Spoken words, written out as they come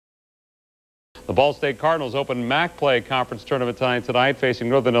The Ball State Cardinals open MAC play conference tournament tonight facing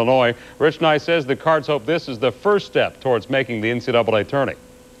Northern Illinois. Rich Nye says the Cards hope this is the first step towards making the NCAA tourney.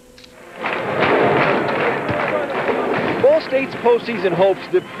 Ball State's postseason hopes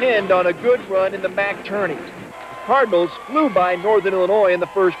depend on a good run in the MAC tourney. The Cardinals flew by Northern Illinois in the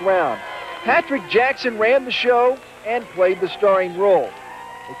first round. Patrick Jackson ran the show and played the starring role.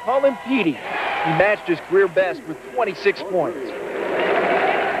 They call him Petey. He matched his career best with 26 points.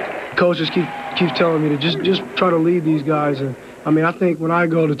 Coach just keeps telling me to just try to lead these guys. And I think when I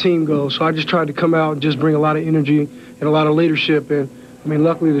go, the team goes. So I just tried to come out and just bring a lot of energy and a lot of leadership. And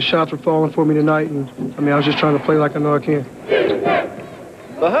luckily the shots were falling for me tonight. And I was just trying to play like I know I can.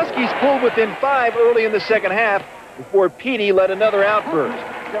 The Huskies pulled within 5 early in the second half before Petey led another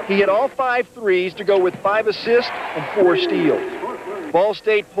outburst. He hit all 5 threes to go with 5 assists and 4 steals. Ball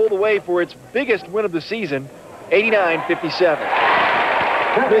State pulled away for its biggest win of the season, 89-57.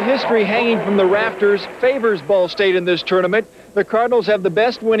 The history hanging from the rafters favors Ball State in this tournament. The Cardinals have the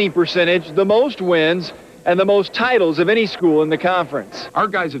best winning percentage, the most wins, and the most titles of any school in the conference. Our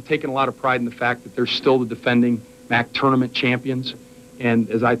guys have taken a lot of pride in the fact that they're still the defending MAC tournament champions. And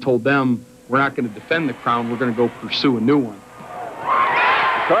as I told them, we're not going to defend the crown, we're going to go pursue a new one.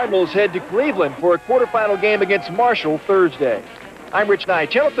 The Cardinals head to Cleveland for a quarterfinal game against Marshall Thursday. I'm Rich Nye,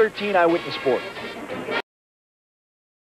 Channel 13 Eyewitness Sports.